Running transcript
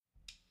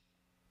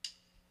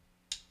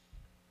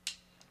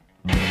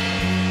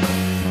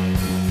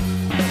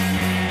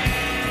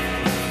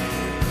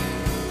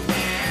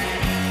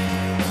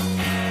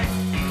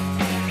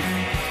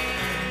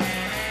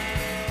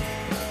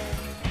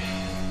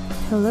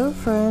Hello,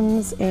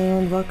 friends,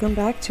 and welcome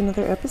back to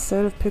another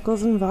episode of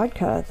Pickles and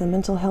Vodka, the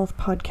mental health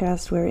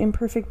podcast where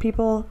imperfect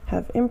people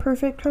have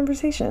imperfect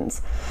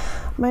conversations.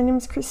 My name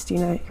is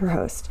Christina, your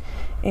host,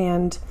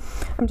 and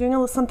I'm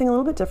doing something a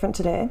little bit different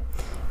today.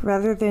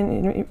 Rather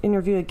than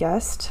interview a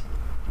guest,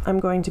 I'm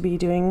going to be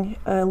doing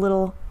a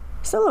little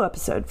solo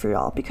episode for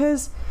y'all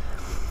because,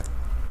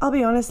 I'll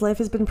be honest, life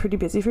has been pretty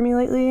busy for me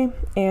lately,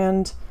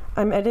 and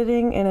I'm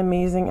editing an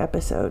amazing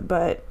episode,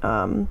 but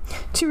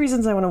two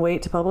reasons I want to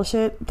wait to publish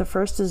it. The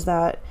first is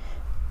that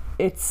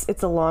it's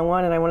a long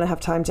one and I want to have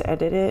time to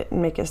edit it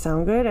and make it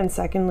sound good. And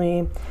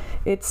secondly,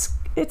 it's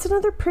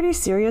another pretty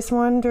serious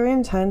one, very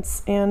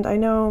intense. And I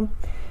know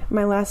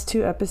my last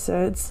two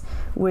episodes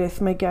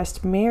with my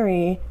guest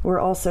Mary were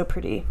also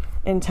pretty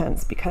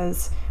intense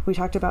because we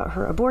talked about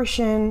her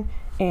abortion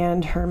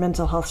and her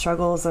mental health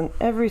struggles and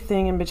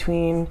everything in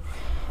between.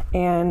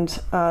 And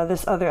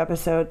this other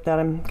episode that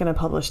I'm going to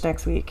publish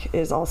next week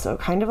is also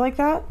kind of like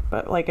that,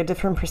 but like a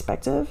different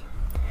perspective.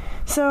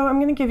 So I'm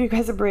going to give you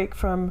guys a break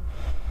from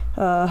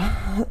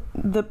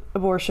the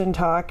abortion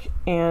talk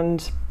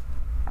and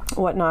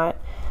whatnot.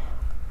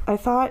 I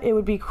thought it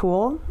would be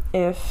cool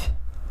if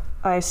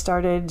I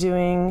started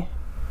doing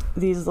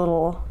these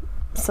little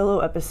solo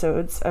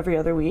episodes every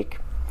other week.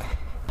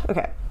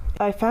 Okay,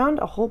 I found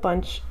a whole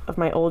bunch of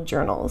my old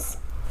journals,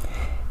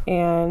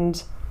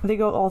 and they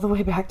go all the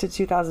way back to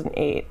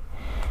 2008.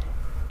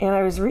 And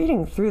I was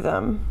reading through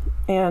them,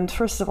 and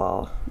first of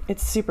all,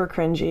 it's super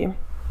cringy.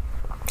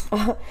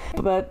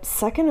 But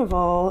second of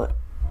all,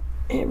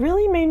 it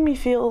really made me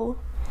feel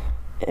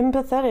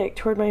empathetic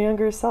toward my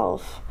younger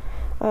self.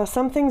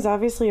 Some things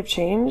obviously have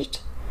changed,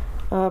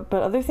 but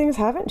other things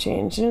haven't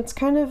changed. And it's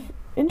kind of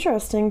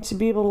interesting to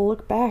be able to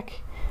look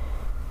back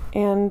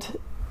and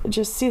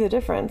just see the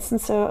difference.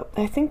 And so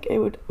I think it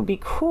would be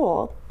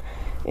cool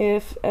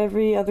if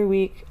every other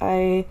week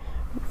I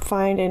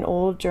find an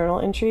old journal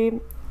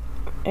entry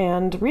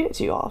and read it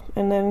to you all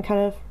and then kind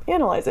of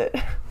analyze it.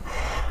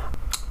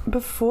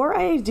 Before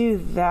I do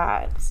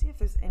that, see if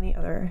there's any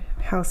other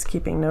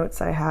housekeeping notes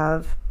I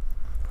have.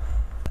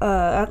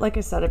 Like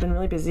I said, I've been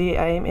really busy.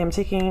 I am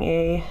taking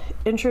a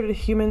Intro to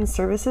Human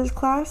Services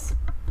class.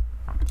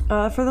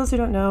 For those who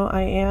don't know,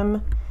 I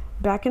am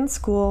back in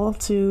school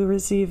to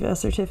receive a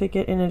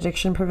certificate in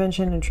addiction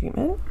prevention and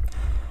treatment.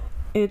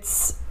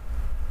 It's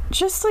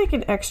just like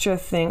an extra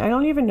thing. I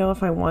don't even know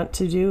if I want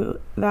to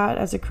do that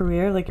as a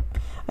career. Like,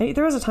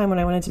 there was a time when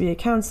I wanted to be a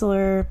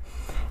counselor,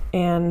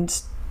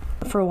 and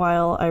for a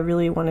while I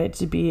really wanted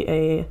to be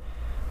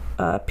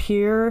a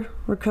peer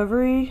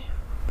recovery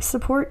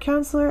support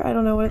counselor. I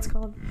don't know what it's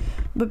called,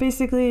 but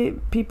basically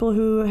people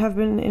who have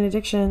been in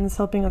addictions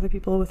helping other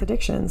people with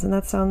addictions, and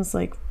that sounds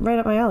like right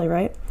up my alley,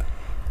 right?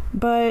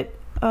 But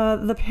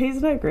the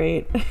pay's not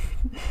great.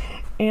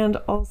 And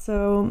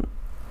also,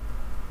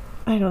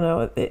 I don't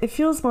know, it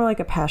feels more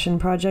like a passion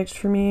project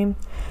for me.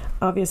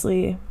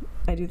 Obviously,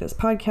 I do this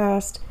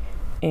podcast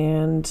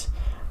and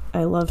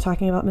I love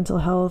talking about mental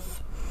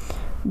health.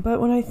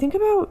 But when I think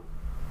about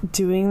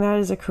doing that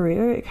as a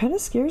career, it kind of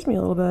scares me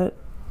a little bit.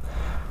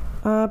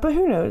 But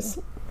who knows?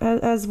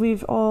 As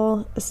we've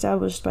all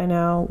established by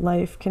now,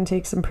 life can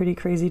take some pretty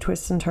crazy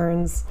twists and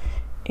turns,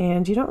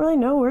 and you don't really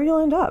know where you'll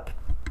end up.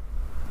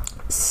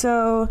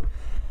 So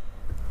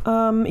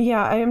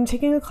yeah, I am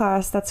taking a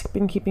class that's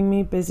been keeping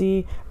me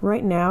busy.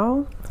 Right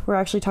now, we're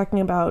actually talking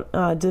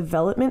about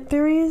development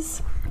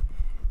theories,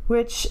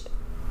 which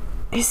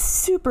is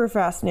super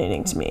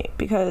fascinating to me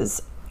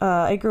because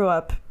I grew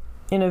up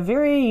in a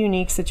very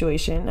unique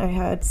situation. I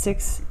had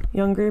 6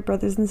 younger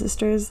brothers and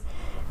sisters,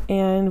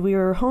 and we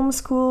were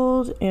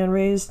homeschooled and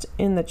raised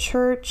in the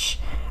church.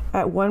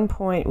 At one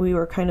point, we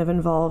were kind of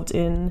involved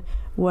in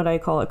what I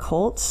call a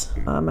cult.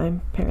 My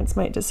parents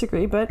might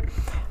disagree, but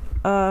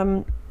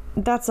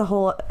that's a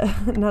whole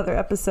another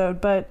episode.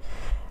 But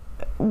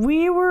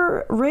we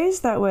were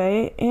raised that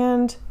way,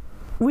 and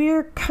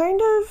we're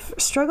kind of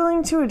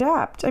struggling to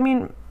adapt. I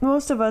mean,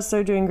 most of us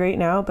are doing great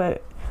now,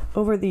 but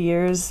over the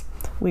years,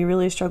 we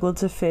really struggled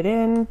to fit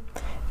in.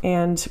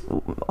 And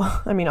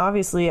I mean,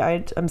 obviously,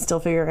 I'm still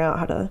figuring out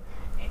how to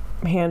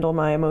handle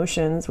my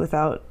emotions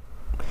without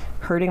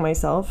hurting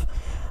myself.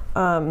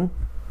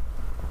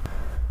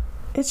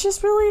 It's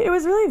just really, it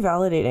was really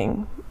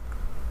validating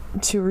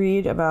to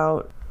read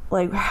about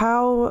like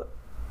how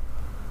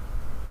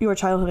your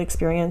childhood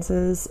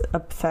experiences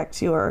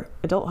affect your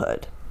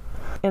adulthood.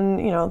 And,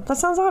 you know, that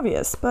sounds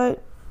obvious,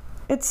 but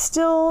it's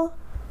still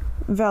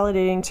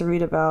validating to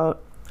read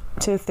about,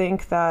 to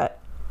think that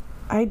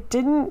I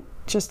didn't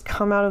just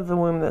come out of the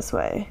womb this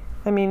way.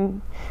 I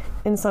mean,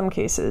 in some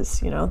cases,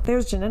 you know,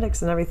 there's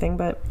genetics and everything,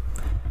 but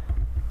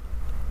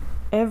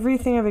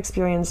everything I've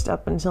experienced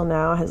up until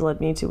now has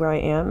led me to where I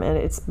am, and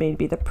it's made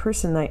me the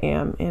person I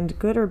am, and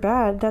good or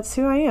bad, that's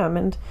who I am,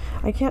 and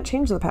I can't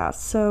change the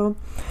past. So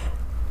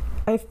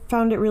I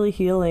found it really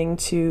healing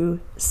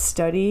to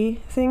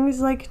study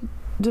things like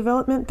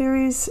development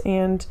theories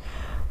and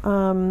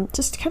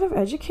just kind of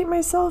educate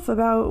myself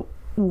about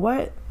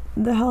what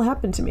the hell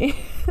happened to me.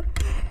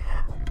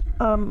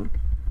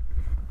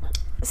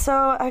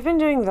 So I've been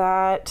doing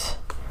that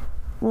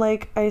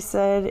like I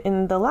said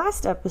in the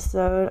last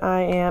episode,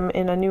 I am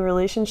in a new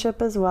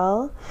relationship as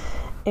well,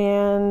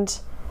 and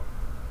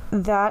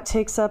that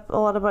takes up a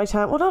lot of my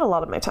time. Well, not a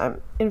lot of my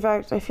time. In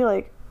fact, I feel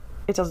like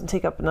it doesn't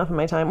take up enough of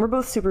my time. We're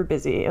both super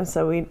busy, and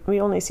so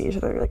we only see each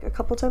other like a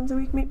couple times a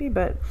week maybe,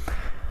 but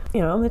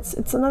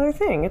it's another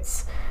thing.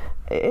 It's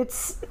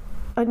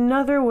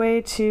another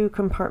way to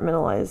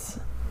compartmentalize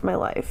my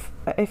life.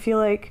 I feel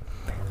like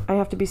I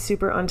have to be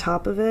super on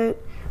top of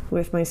it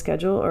with my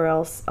schedule, or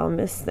else I'll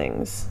miss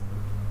things.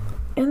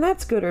 And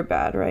that's good or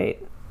bad, right?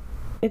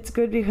 It's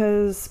good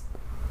because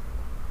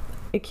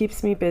it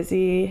keeps me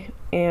busy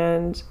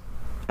and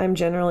I'm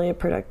generally a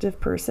productive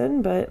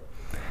person, but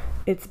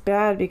it's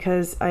bad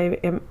because I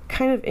am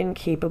kind of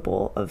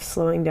incapable of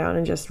slowing down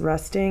and just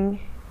resting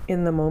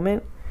in the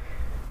moment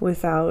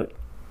without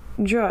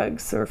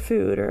drugs or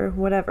food or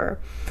whatever.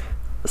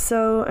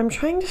 So I'm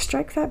trying to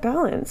strike that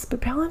balance, but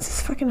balance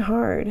is fucking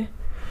hard.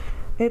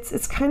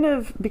 It's kind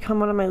of become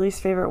one of my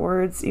least favorite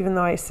words, even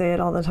though I say it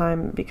all the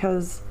time,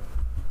 because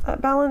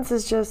balance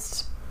is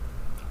just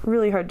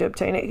really hard to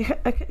obtain.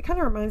 It kind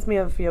of reminds me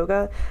of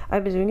yoga.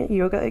 I've been doing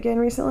yoga again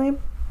recently,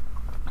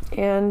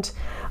 and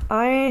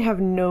I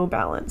have no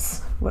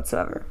balance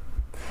whatsoever.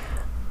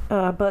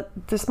 But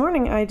this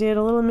morning I did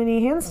a little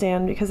mini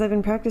handstand because I've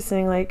been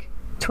practicing like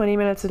 20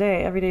 minutes a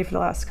day every day for the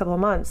last couple of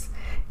months,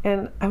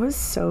 and I was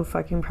so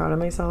fucking proud of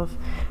myself.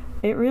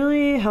 It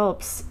really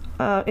helps.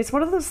 It's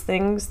one of those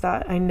things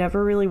that I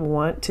never really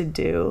want to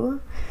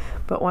do,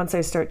 but once I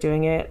start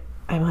doing it,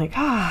 I'm like,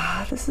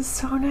 this is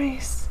so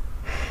nice.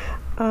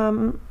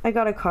 I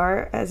got a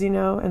car, as you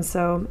know, and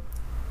so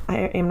I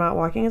am not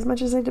walking as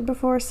much as I did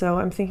before, so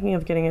I'm thinking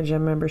of getting a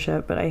gym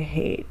membership, but I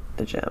hate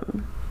the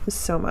gym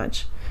so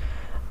much.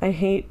 I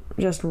hate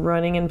just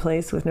running in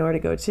place with nowhere to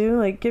go to.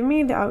 Like, give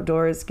me the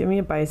outdoors, give me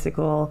a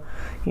bicycle,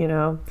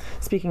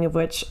 Speaking of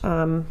which,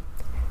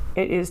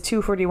 it is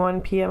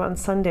 2:41 p.m. on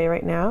Sunday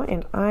right now,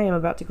 and I am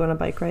about to go on a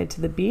bike ride to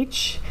the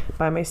beach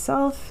by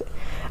myself.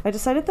 I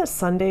decided that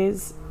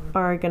Sundays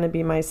are going to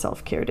be my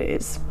self-care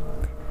days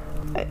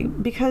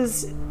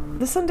because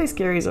the Sunday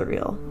scaries are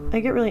real. I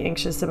get really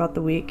anxious about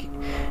the week,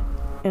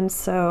 and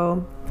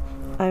so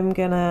I'm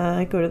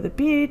gonna go to the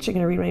beach, I'm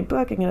gonna read my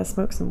book, I'm gonna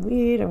smoke some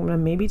weed, I'm gonna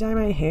maybe dye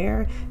my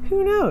hair.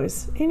 Who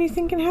knows?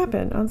 Anything can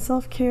happen on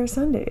self-care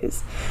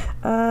Sundays.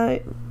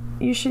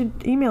 You should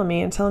email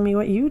me and tell me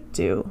what you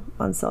do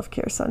on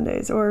self-care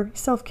Sundays, or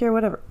self-care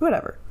whatever.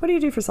 What do you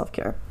do for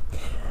self-care?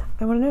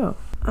 I want to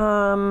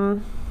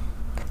know.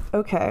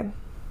 Okay.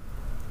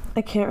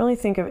 I can't really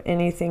think of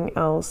anything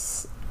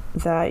else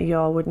that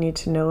y'all would need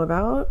to know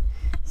about.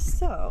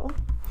 So,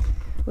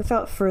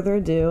 without further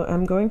ado,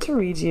 I'm going to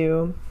read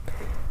you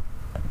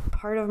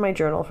part of my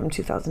journal from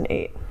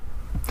 2008.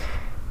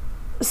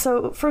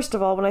 So, first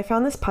of all, when I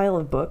found this pile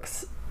of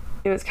books,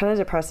 it was kind of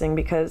depressing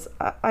because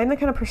I'm the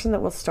kind of person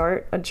that will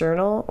start a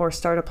journal or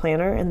start a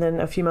planner, and then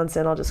a few months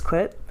in, I'll just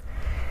quit.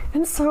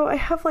 And so I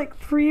have like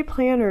 3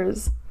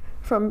 planners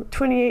from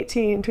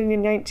 2018,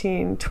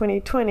 2019,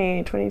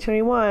 2020,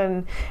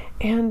 2021,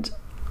 and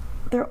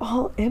they're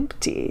all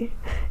empty.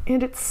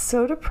 And it's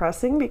so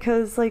depressing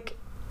because like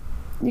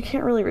you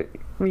can't really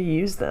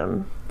reuse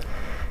them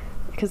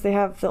because they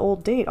have the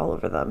old date all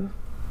over them.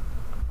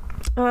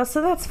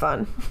 So that's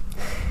fun.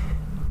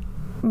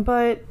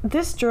 But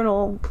this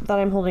journal that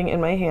I'm holding in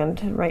my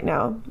hand right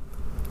now,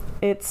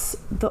 it's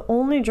the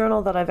only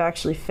journal that I've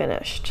actually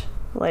finished.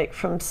 Like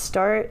from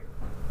start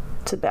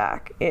to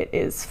back, it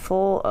is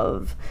full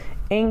of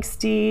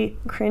angsty,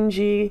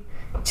 cringy,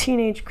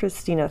 teenage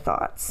Christina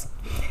thoughts.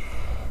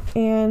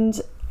 And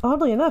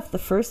oddly enough,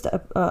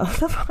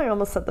 I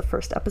almost said the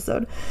first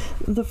episode.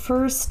 The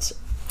first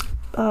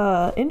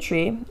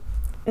entry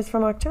is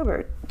from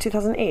October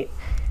 2008.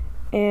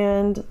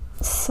 And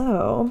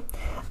so,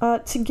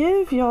 to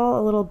give y'all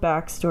a little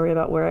backstory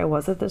about where I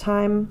was at the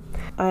time,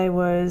 I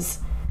was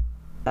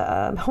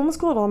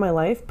homeschooled all my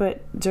life,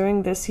 but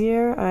during this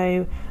year,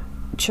 I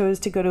chose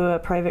to go to a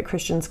private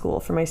Christian school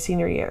for my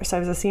senior year. So I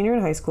was a senior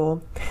in high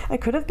school. I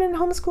could have been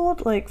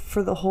homeschooled like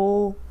for the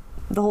whole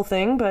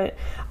thing, but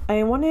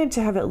I wanted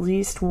to have at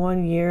least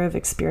 1 year of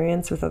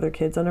experience with other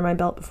kids under my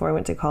belt before I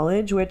went to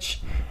college,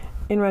 which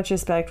in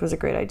retrospect was a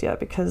great idea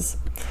because,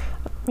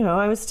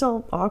 I was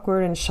still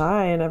awkward and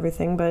shy and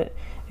everything, but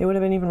it would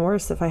have been even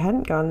worse if I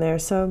hadn't gone there.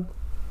 So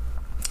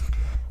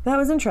that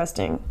was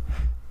interesting.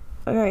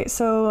 All right,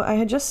 so I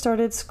had just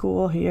started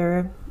school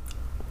here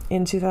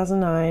in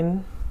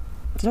 2009.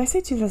 Did I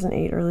say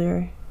 2008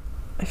 earlier?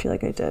 I feel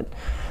like I did.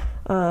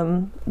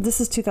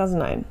 This is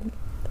 2009.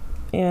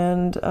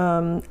 And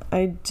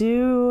I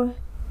do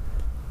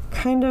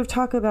kind of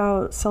talk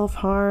about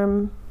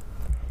self-harm.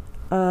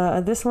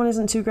 This one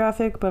isn't too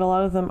graphic, but a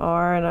lot of them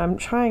are, and I'm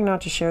trying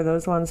not to share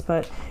those ones,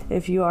 but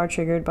if you are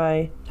triggered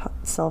by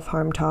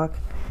self-harm talk,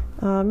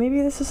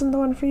 maybe this isn't the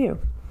one for you.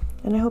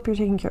 And I hope you're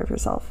taking care of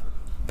yourself.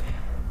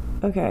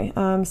 Okay,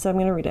 so I'm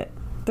going to read it.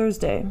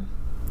 Thursday,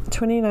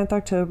 29th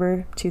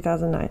October,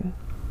 2009.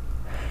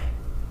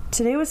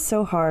 Today was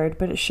so hard,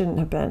 but it shouldn't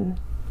have been.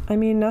 I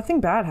mean,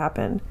 nothing bad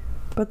happened,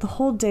 but the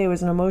whole day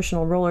was an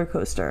emotional roller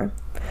coaster.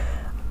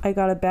 I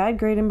got a bad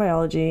grade in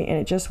biology, and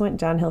it just went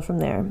downhill from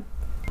there.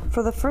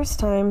 For the first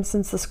time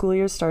since the school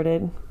year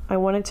started, I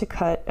wanted to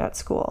cut at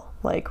school,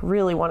 like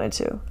really wanted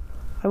to.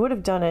 I would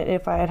have done it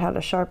if I had had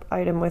a sharp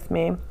item with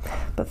me,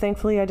 but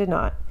thankfully I did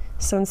not.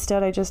 So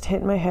instead I just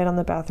hit my head on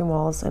the bathroom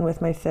walls and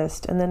with my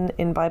fist, and then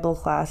in Bible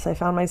class I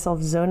found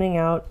myself zoning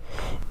out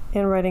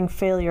and writing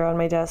failure on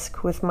my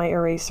desk with my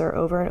eraser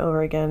over and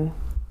over again.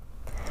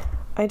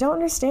 I don't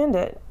understand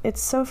it.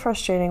 It's so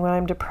frustrating when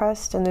I'm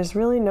depressed and there's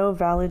really no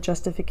valid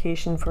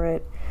justification for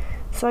it.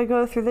 So I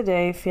go through the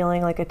day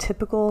feeling like a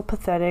typical,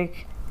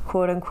 pathetic,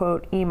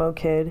 quote-unquote emo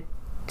kid,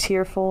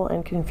 tearful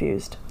and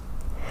confused.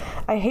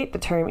 I hate the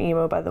term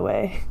emo, by the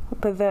way,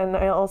 but then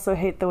I also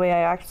hate the way I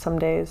act some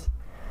days.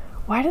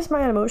 Why does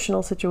my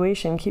emotional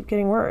situation keep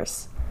getting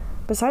worse?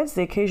 Besides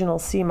the occasional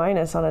C- on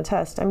a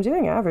test, I'm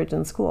doing average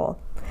in school.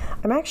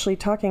 I'm actually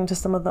talking to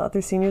some of the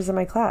other seniors in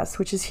my class,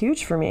 which is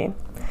huge for me.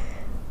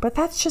 But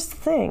that's just the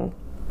thing.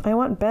 I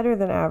want better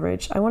than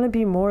average. I want to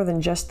be more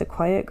than just the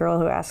quiet girl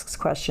who asks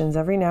questions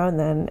every now and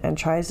then and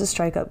tries to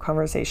strike up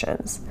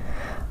conversations.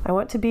 I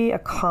want to be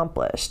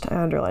accomplished.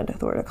 I underlined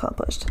the word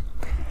accomplished.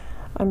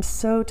 I'm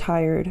so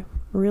tired.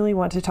 Really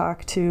want to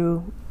talk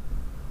to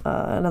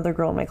another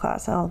girl in my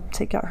class. I'll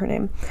take out her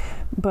name.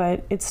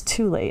 But it's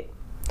too late.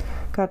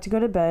 Got to go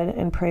to bed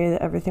and pray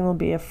that everything will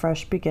be a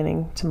fresh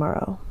beginning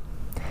tomorrow.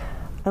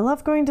 I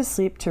love going to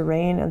sleep to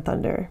rain and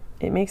thunder.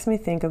 It makes me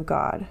think of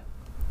God.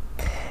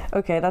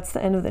 Okay, that's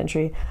the end of the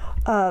entry.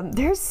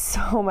 There's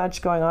so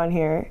much going on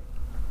here.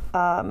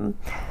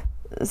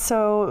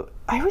 So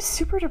I was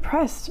super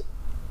depressed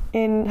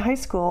in high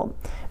school,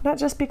 not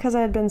just because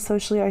I had been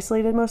socially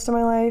isolated most of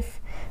my life,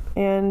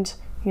 and,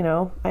 you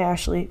know, I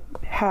actually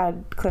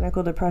had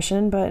clinical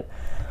depression, but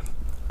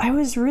I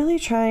was really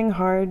trying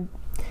hard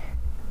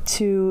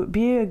to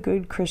be a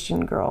good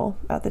Christian girl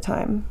at the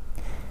time.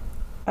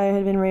 I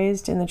had been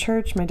raised in the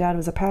church. My dad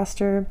was a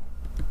pastor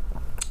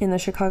in the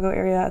Chicago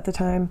area at the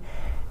time,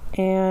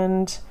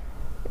 and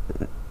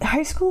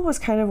high school was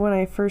kind of when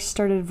I first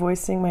started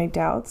voicing my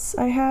doubts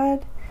I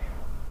had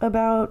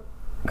about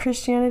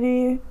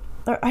Christianity.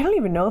 Or I don't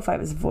even know if I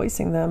was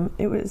voicing them.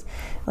 It was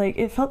like,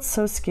 it felt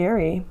so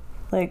scary,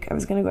 like I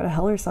was going to go to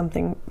hell or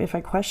something if I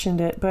questioned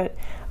it. But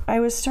I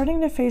was starting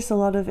to face a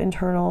lot of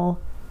internal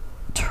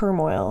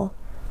turmoil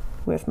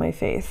with my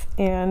faith.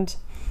 And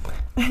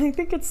I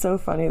think it's so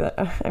funny that,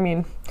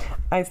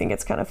 I think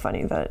it's kind of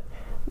funny that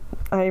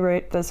I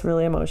write this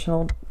really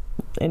emotional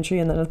entry,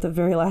 and then at the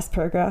very last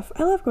paragraph,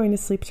 I love going to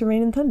sleep to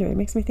rain and thunder. It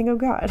makes me think of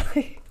God.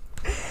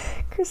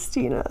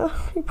 Christina,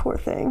 you poor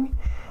thing.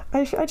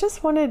 I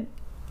just wanted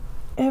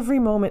every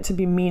moment to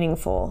be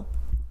meaningful.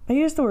 I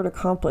use the word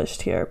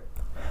accomplished here.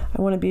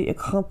 I want to be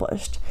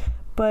accomplished.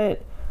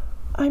 But,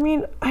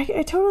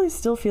 I totally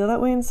still feel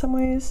that way in some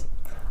ways.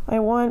 I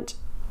want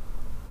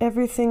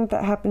everything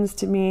that happens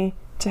to me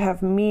to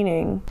have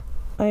meaning.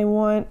 I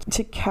want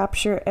to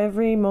capture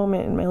every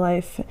moment in my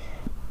life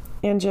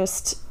and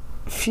just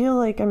feel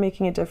like I'm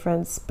making a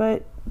difference.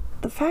 But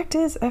the fact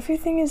is,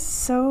 everything is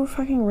so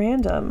fucking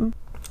random.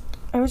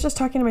 I was just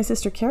talking to my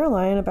sister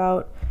Caroline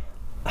about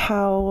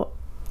how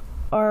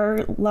our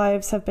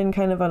lives have been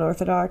kind of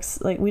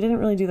unorthodox. Like, we didn't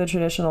really do the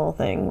traditional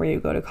thing where you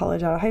go to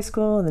college out of high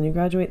school and then you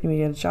graduate and you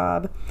get a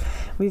job.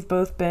 We've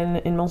both been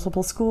in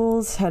multiple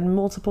schools, had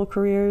multiple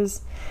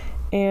careers,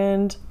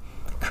 and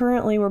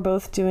currently we're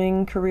both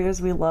doing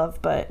careers we love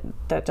but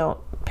that don't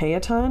pay a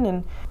ton.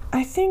 And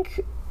I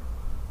think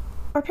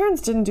our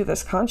parents didn't do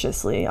this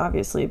consciously,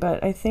 obviously,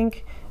 but I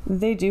think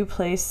they do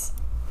place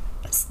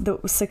the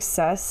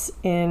success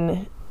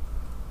in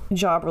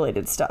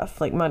job-related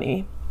stuff like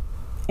money.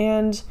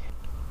 And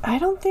I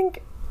don't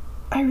think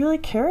I really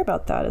care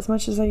about that as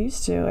much as I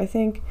used to. I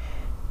think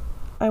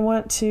I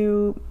want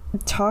to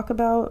talk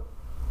about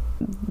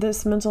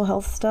this mental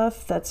health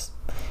stuff that's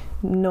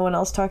no one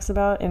else talks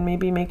about, and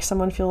maybe make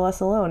someone feel less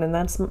alone. And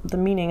that's the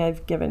meaning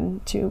I've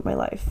given to my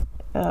life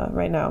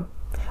right now.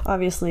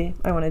 Obviously,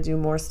 I want to do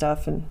more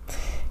stuff and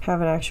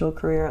have an actual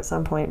career at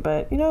some point,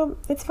 but,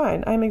 it's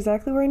fine. I'm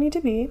exactly where I need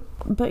to be.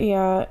 But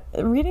yeah,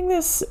 reading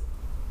this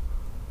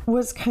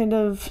was kind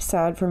of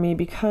sad for me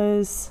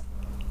because,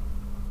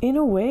 in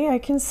a way, I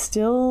can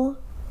still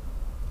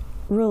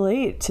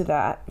relate to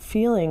that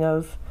feeling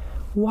of,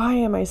 why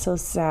am I so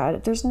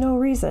sad? There's no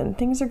reason.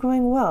 Things are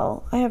going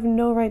well. I have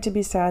no right to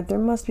be sad. There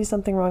must be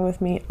something wrong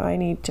with me. I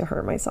need to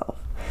hurt myself.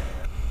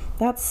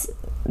 That's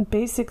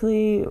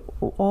basically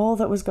all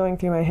that was going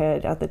through my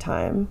head at the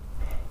time.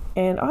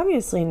 And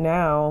obviously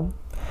now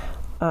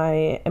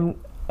I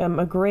am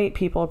a great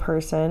people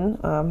person,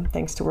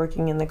 thanks to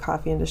working in the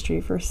coffee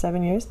industry for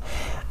 7 years.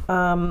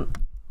 I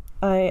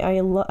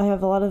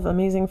have a lot of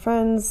amazing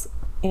friends,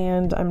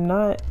 and I'm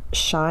not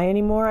shy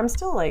anymore. I'm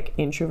still like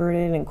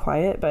introverted and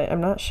quiet, but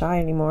I'm not shy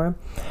anymore.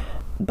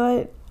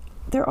 But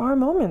there are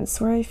moments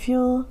where I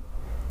feel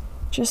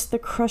just the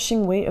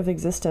crushing weight of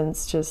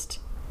existence just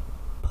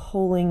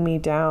pulling me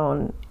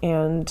down,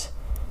 and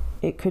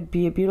it could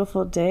be a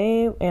beautiful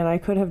day and I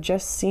could have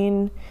just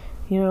seen,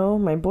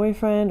 my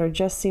boyfriend, or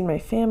just seen my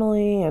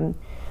family, and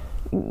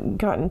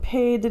gotten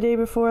paid the day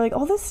before. Like,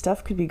 all this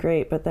stuff could be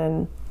great, but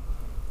then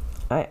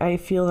I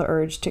feel the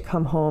urge to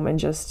come home and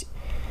just,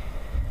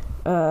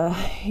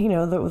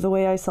 the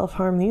way I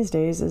self-harm these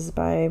days is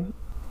by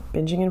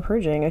binging and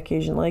purging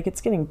occasionally. Like,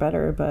 it's getting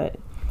better, but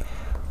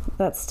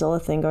that's still a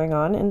thing going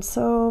on. And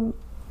so,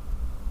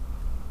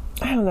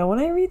 I don't know, when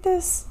I read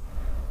this,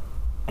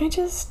 I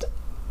just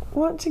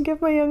want to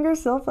give my younger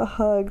self a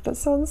hug. That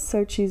sounds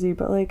so cheesy,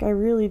 but like, I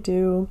really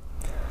do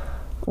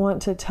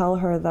want to tell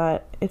her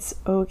that it's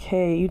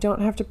okay. You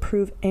don't have to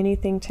prove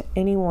anything to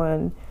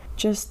anyone.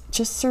 Just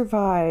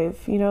survive.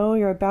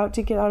 You're about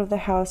to get out of the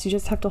house. You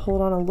just have to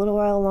hold on a little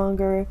while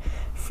longer.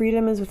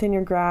 Freedom is within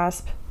your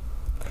grasp.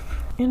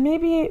 And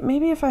maybe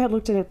if I had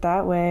looked at it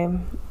that way,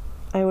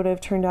 I would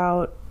have turned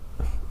out,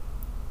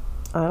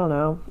 I don't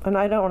know, and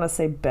I don't want to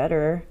say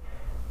better,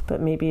 but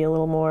maybe a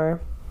little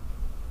more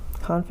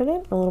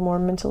confident, a little more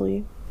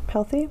mentally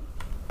healthy.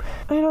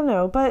 I don't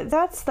know, but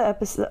that's the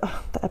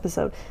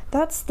episode.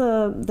 That's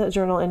the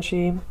journal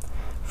entry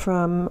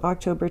from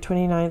October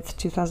 29th,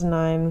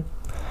 2009.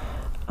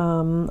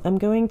 I'm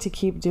going to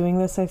keep doing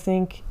this, I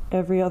think,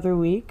 every other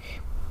week,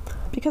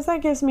 because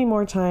that gives me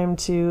more time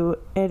to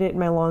edit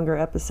my longer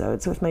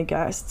episodes with my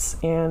guests,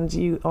 and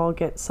you all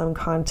get some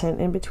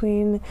content in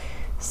between.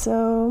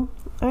 So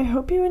I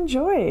hope you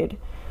enjoyed.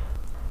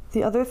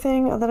 The other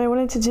thing that I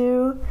wanted to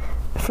do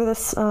for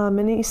this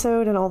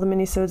mini-sode and all the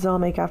mini-sodes I'll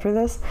make after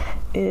this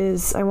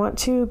is I want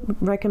to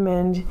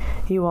recommend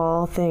you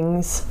all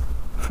things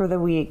for the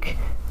week.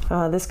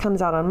 This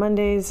comes out on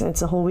Mondays.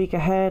 It's a whole week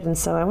ahead, and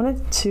so I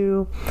wanted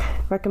to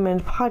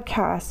recommend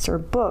podcasts or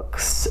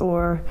books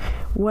or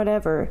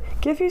whatever.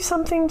 Give you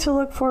something to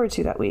look forward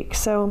to that week.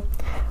 So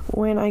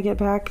when I get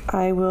back,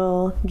 I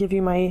will give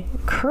you my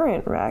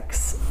current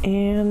recs,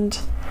 and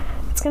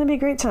it's going to be a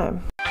great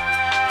time.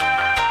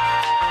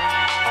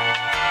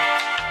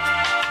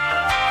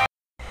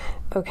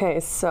 Okay,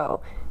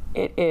 so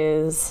it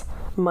is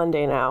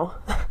Monday now.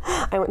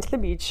 I went to the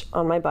beach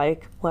on my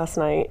bike last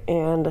night,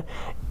 and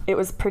it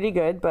was pretty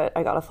good, but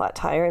I got a flat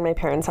tire, and my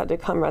parents had to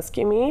come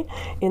rescue me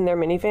in their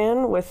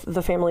minivan with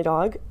the family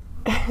dog.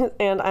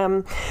 And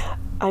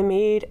I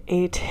made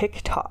a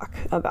TikTok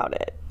about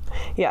it.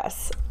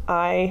 Yes,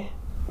 I,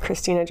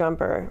 Christina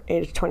Jumper,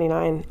 age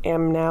 29,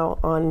 am now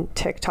on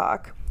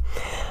TikTok.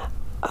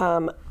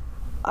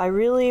 I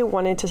really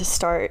wanted to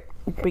start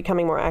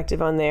becoming more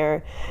active on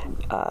there,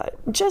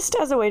 just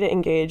as a way to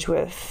engage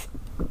with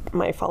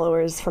my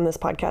followers from this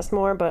podcast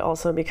more, but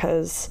also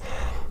because,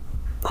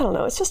 I don't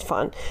know, it's just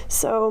fun.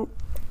 So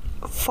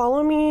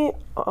follow me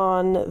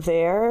on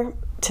there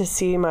to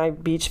see my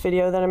beach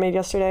video that I made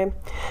yesterday.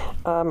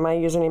 My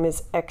username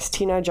is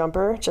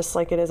xtinajumper, just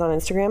like it is on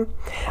Instagram.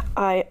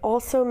 I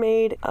also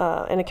made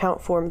an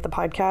account for the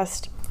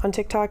podcast on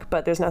TikTok,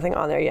 but there's nothing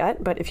on there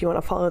yet. But if you want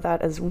to follow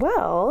that as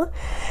well,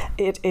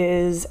 it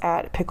is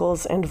at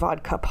Pickles and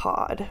Vodka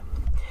Pod.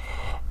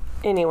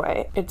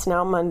 Anyway, it's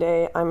now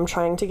Monday. I'm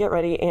trying to get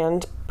ready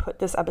and put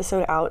this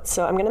episode out,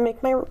 so I'm going to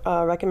make my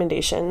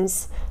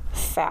recommendations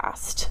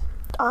fast.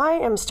 I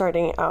am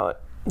starting out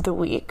the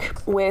week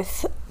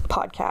with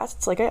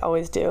podcasts, like I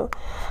always do.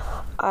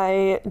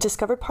 I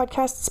discovered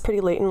podcasts pretty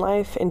late in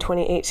life in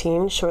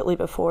 2018, shortly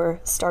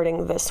before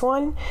starting this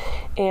one,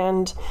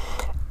 and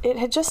it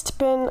had just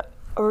been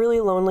a really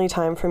lonely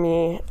time for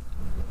me,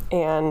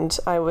 and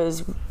I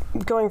was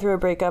going through a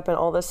breakup and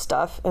all this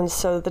stuff, and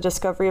so the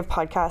discovery of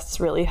podcasts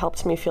really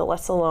helped me feel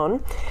less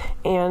alone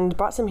and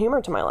brought some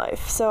humor to my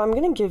life. So I'm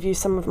going to give you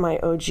some of my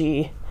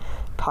OG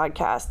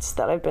podcasts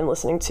that I've been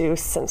listening to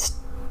since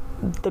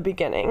the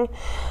beginning,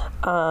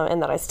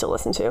 and that I still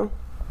listen to.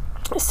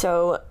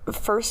 So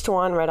first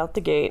one right out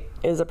the gate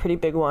is a pretty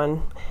big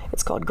one.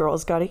 It's called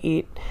Girls Gotta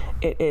Eat.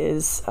 It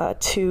is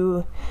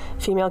two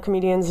female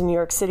comedians in New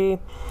York City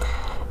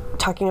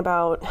talking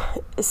about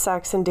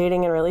sex and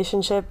dating and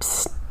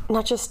relationships,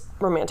 not just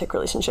romantic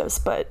relationships,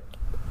 but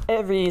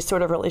every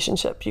sort of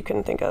relationship you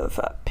can think of,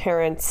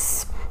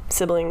 parents,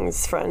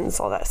 siblings, friends,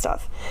 all that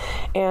stuff.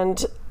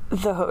 And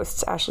the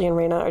hosts, Ashley and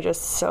Raina, are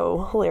just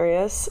so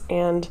hilarious,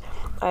 and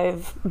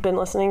I've been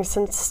listening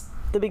since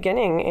the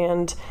beginning,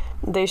 and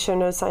they show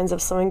no signs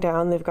of slowing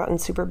down. They've gotten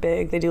super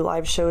big. They do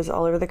live shows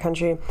all over the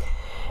country.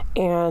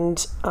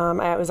 And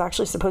I was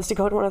actually supposed to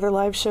go to one of their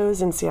live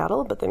shows in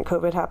Seattle, but then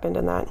COVID happened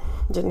and that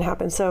didn't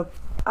happen. So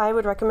I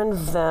would recommend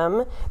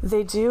them.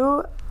 They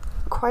do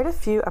quite a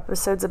few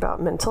episodes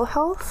about mental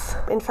health.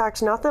 In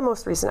fact, not the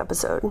most recent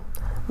episode,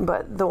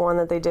 but the one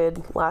that they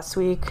did last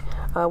week.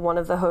 One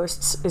of the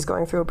hosts is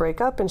going through a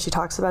breakup, and she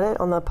talks about it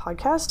on the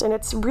podcast, and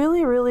it's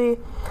really, really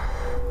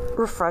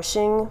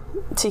refreshing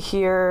to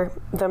hear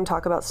them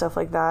talk about stuff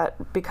like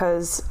that,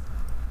 because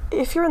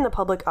if you're in the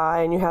public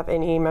eye and you have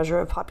any measure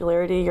of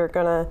popularity, you're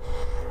gonna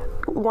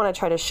want to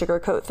try to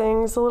sugarcoat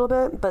things a little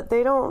bit, but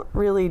they don't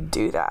really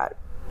do that.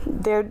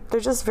 They're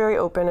just very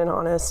open and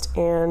honest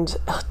and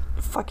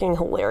fucking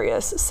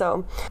hilarious.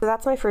 So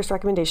that's my first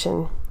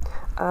recommendation.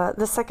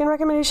 The second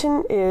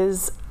recommendation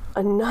is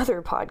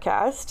another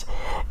podcast.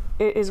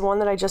 It is one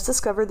that I just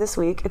discovered this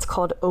week. It's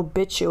called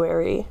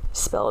Obituary,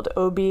 spelled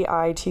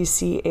Obitchuary,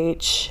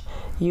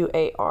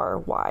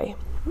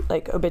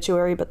 like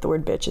obituary, but the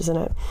word bitch is in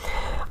it.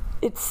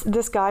 It's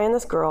this guy and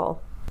this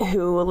girl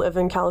who live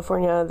in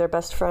California. They're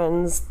best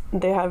friends.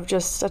 They have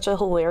just such a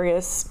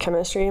hilarious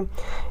chemistry,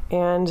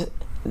 and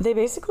they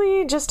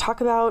basically just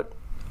talk about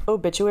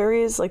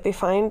obituaries. Like, they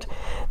find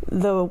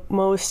the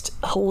most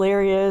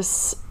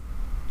hilarious,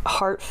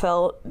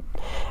 heartfelt,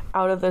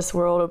 out of this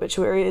world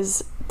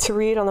obituaries to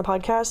read on the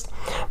podcast,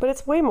 but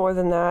it's way more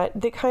than that.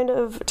 They kind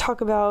of talk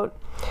about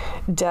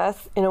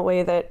death in a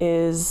way that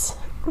is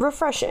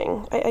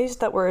refreshing. I used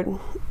that word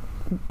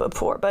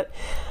before, but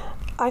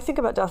I think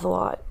about death a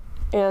lot,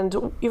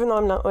 and even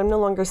though I'm no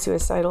longer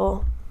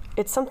suicidal,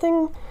 it's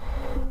something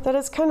that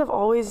is kind of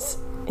always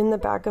in the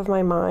back of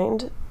my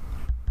mind,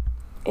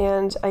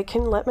 and I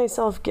can let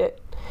myself get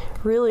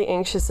really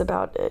anxious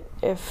about it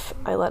if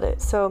I let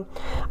it. So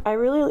I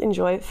really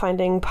enjoy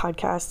finding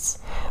podcasts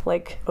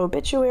like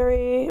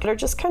Obituary that are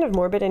just kind of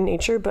morbid in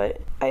nature,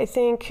 but I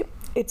think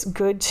it's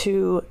good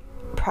to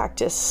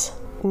practice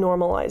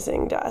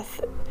normalizing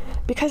death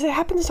because it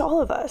happens to all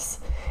of us.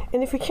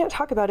 And if we can't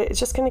talk about it, it's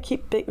just going to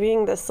keep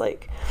being this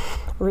like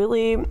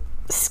really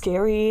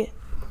scary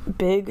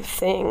big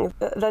thing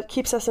that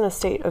keeps us in a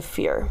state of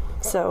fear.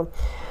 So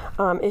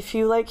if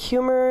you like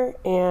humor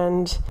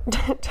and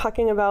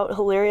talking about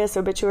hilarious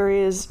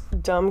obituaries,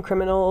 dumb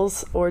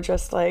criminals, or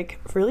just like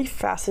really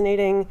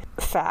fascinating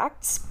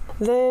facts,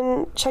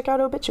 then check out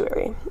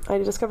Obituary. I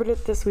discovered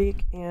it this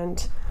week,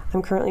 and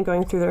I'm currently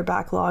going through their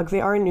backlog.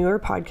 They are a newer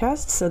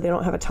podcast, so they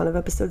don't have a ton of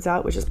episodes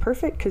out, which is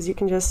perfect because you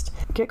can just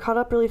get caught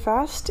up really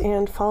fast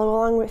and follow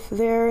along with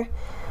their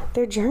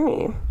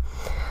journey.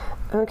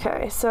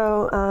 Okay,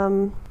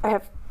 so I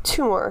have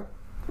two more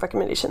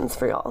recommendations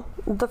for y'all.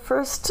 The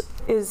first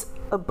is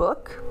a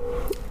book.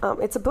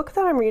 It's a book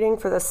that I'm reading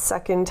for the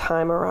second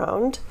time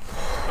around,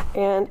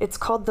 and it's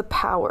called The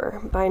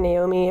Power by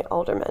Naomi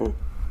Alderman.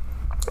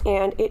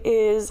 And it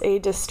is a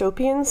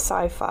dystopian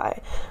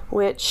sci-fi,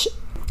 which,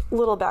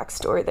 little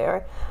backstory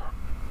there,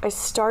 I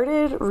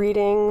started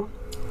reading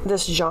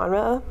this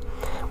genre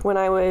when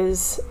I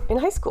was in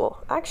high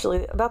school,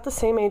 actually, about the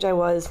same age I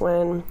was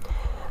when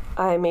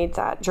I made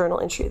that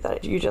journal entry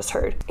that you just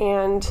heard.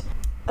 And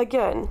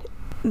again,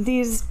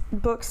 these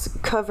books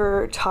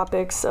cover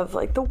topics of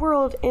like the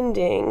world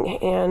ending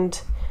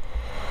and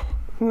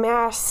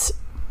mass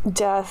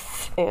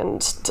death and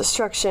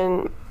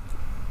destruction,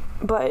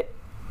 but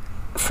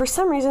for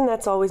some reason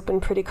that's always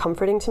been pretty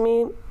comforting to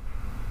me.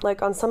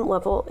 Like, on some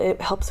level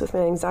it helps with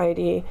my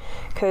anxiety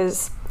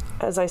because,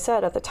 as I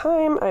said, at the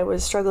time I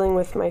was struggling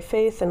with my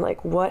faith and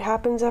like what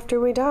happens after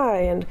we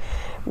die and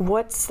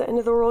what's the end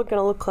of the world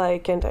gonna look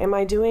like and am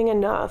I doing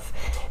enough.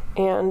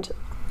 And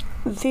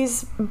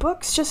these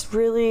books just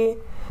really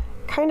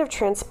kind of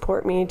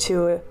transport me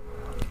to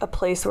a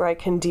place where I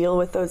can deal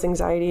with those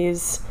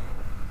anxieties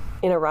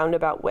in a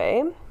roundabout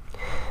way.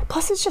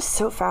 Plus, it's just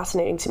so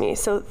fascinating to me.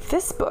 So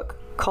this book,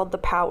 called The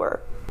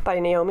Power by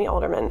Naomi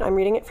Alderman, I'm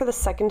reading it for the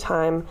second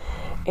time,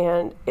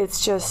 and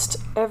it's just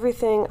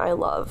everything I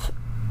love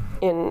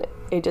in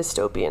a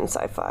dystopian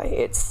sci-fi.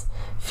 It's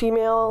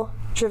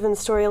female-driven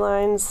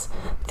storylines,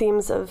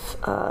 themes of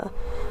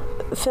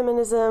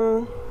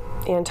feminism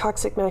and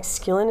toxic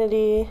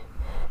masculinity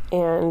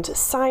and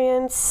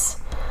science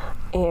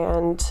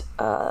and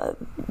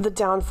the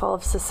downfall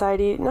of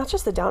society. Not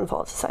just the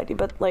downfall of society,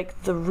 but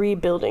like the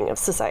rebuilding of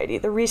society,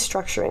 the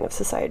restructuring of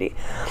society.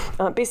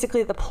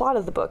 Basically, the plot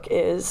of the book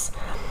is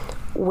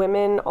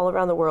women all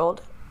around the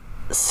world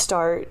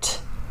start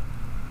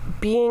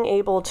being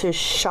able to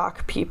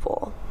shock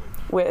people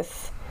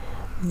with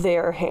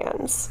their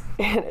hands.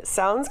 And it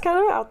sounds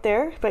kind of out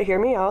there, but hear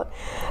me out.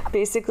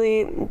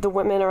 Basically, the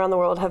women around the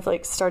world have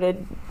like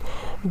started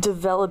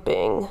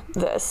developing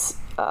this.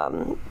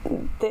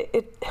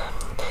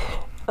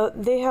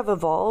 They have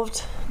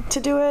evolved to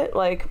do it.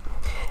 Like,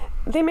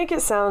 they make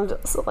it sound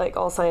like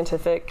all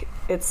scientific.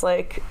 It's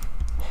like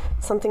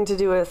something to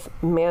do with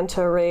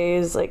manta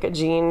rays, like a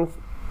gene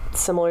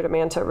similar to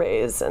manta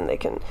rays, and they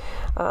can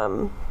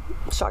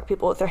shock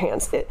people with their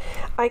hands.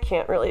 I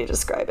can't really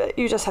describe it.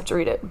 You just have to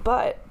read it.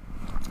 But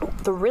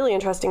the really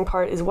interesting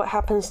part is what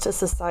happens to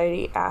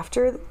society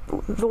after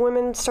the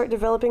women start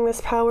developing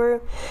this power.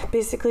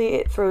 Basically,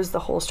 it throws the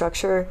whole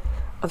structure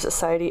of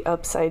society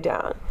upside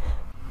down.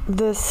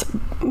 This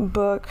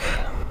book,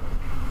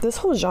 this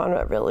whole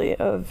genre really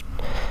of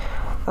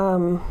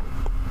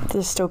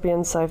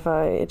dystopian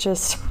sci-fi, it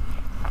just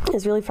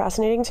is really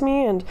fascinating to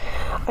me. And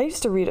I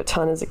used to read a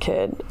ton as a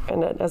kid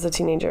and as a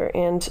teenager,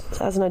 and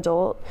as an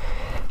adult,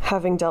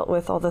 having dealt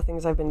with all the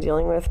things I've been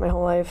dealing with my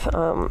whole life,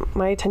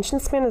 my attention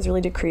span has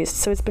really decreased.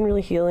 So it's been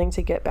really healing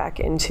to get back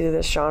into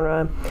this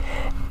genre.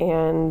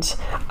 And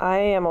I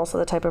am also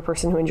the type of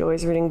person who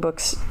enjoys reading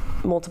books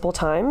multiple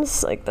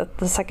times. Like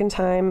the second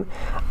time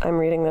I'm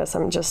reading this,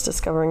 I'm just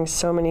discovering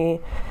so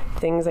many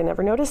things I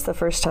never noticed the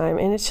first time,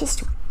 and it's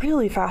just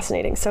really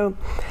fascinating. So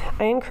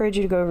I encourage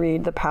you to go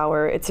read The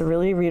Power. It's a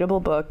really readable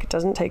book. It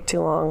doesn't take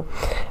too long,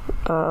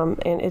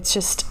 and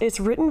it's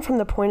written from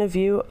the point of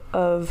view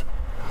of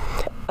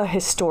a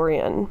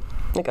historian,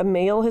 like a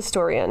male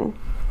historian,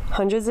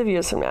 hundreds of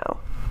years from now,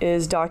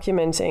 is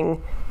documenting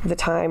the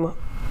time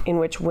in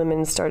which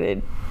women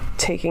started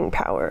taking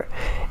power,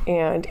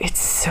 and it's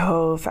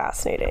so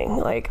fascinating.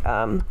 Like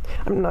I'm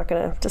not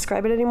gonna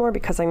describe it anymore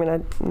because I'm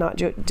gonna not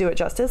do it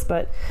justice,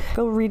 but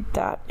go read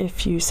that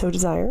if you so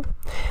desire.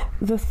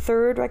 The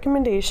third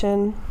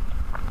recommendation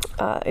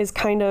is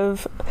kind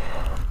of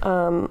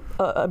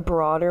a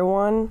broader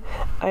one.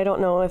 I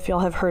don't know if y'all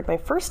have heard my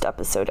first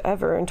episode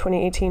ever in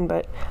 2018,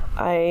 but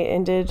I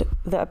ended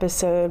the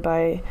episode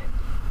by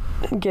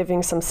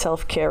giving some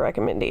self-care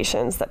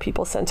recommendations that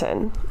people sent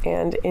in.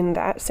 And in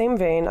that same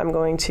vein, I'm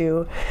going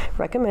to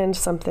recommend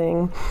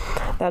something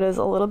that is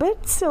a little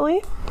bit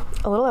silly,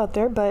 a little out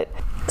there, but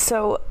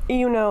so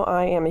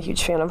I am a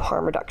huge fan of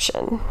harm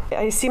reduction.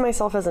 I see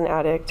myself as an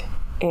addict,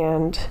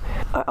 and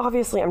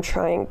obviously I'm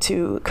trying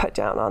to cut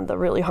down on the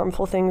really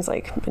harmful things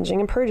like binging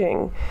and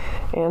purging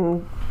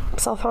and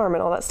self-harm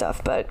and all that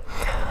stuff, but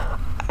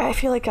I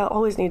feel like I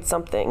always need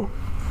something.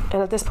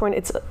 And at this point,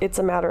 it's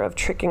a matter of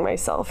tricking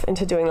myself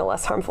into doing the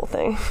less harmful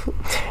thing.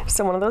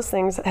 So one of those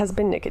things has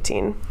been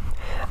nicotine.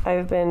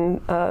 I've been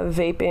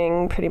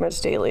vaping pretty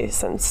much daily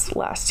since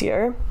last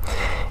year.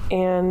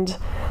 And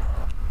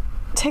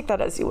take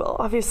that as you will.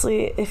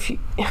 Obviously,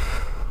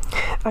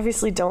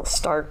 don't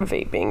start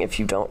vaping if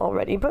you don't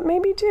already, but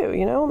maybe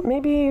do,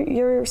 Maybe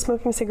you're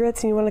smoking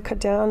cigarettes and you want to cut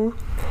down.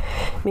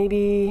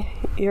 Maybe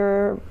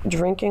you're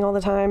drinking all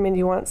the time and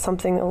you want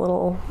something a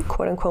little,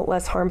 quote unquote,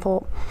 less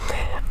harmful.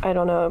 I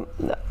don't know.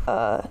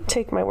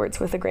 Take my words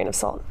with a grain of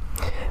salt.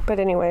 But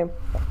anyway,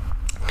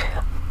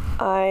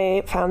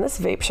 I found this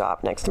vape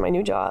shop next to my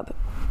new job,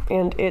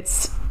 and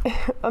it's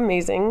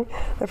amazing.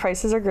 The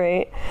prices are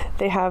great.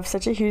 They have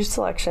such a huge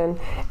selection,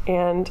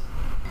 and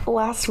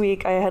last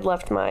week I had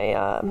left my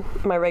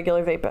my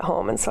regular vape at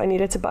home, and so I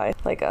needed to buy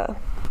like a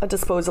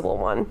disposable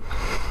one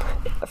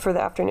for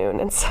the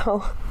afternoon. And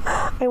so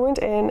I went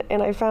in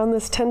and I found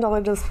this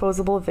 $10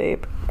 disposable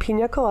vape,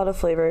 pina colada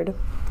flavored.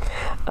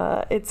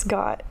 It's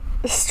got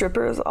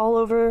strippers all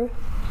over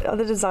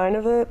the design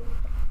of it,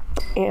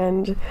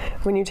 and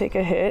when you take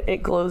a hit,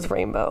 it glows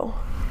rainbow.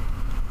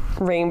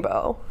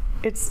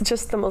 It's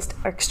just the most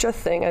extra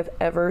thing I've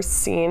ever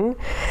seen,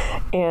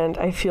 and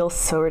I feel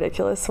so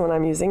ridiculous when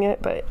I'm using it,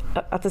 but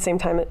at the same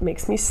time, it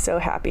makes me so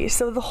happy.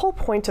 So the whole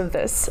point of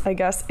this, I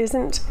guess,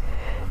 isn't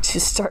to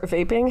start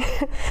vaping,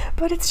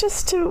 but it's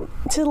just to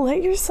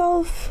let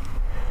yourself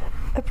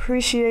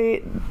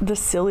appreciate the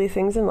silly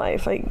things in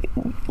life. Like,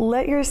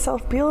 let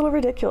yourself be a little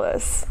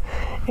ridiculous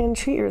and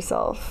treat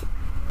yourself.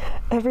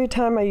 Every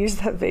time I use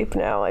that vape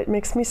now, it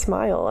makes me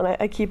smile, and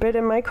I keep it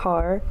in my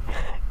car,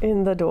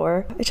 in the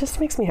door. It just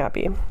makes me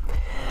happy.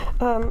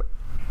 I'm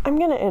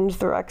gonna end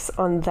the Rex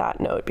on that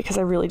note because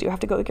I really do have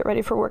to go get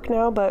ready for work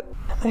now, but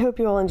I hope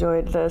you all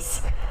enjoyed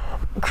this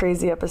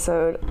crazy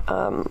episode.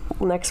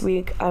 Next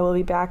week I will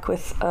be back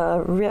with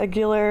a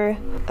regular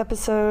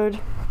episode,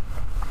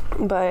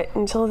 but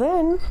until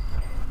then,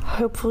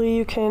 hopefully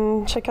you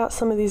can check out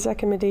some of these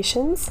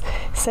recommendations.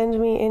 Send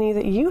me any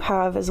that you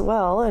have as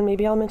well, and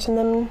maybe I'll mention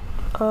them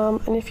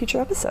in a future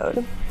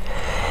episode.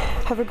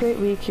 Have a great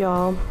week,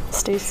 y'all.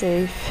 Stay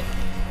safe,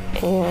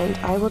 and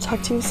I will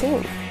talk to you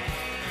soon.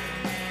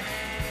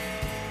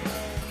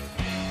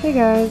 Hey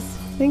guys,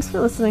 thanks for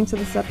listening to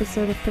this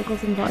episode of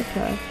Pickles and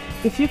Vodka.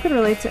 If you could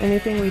relate to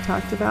anything we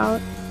talked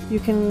about, you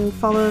can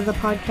follow the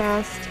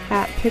podcast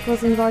at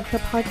Pickles and Vodka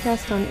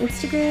Podcast on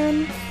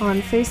Instagram,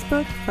 on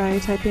Facebook by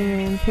typing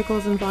in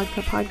Pickles and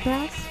Vodka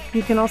Podcast.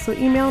 You can also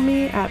email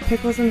me at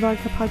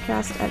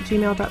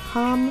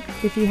picklesandvodkapodcast@gmail.com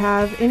if you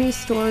have any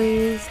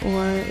stories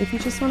or if you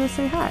just want to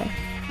say hi.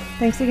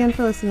 Thanks again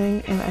for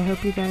listening, and I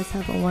hope you guys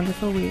have a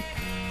wonderful week.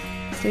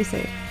 Stay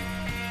safe.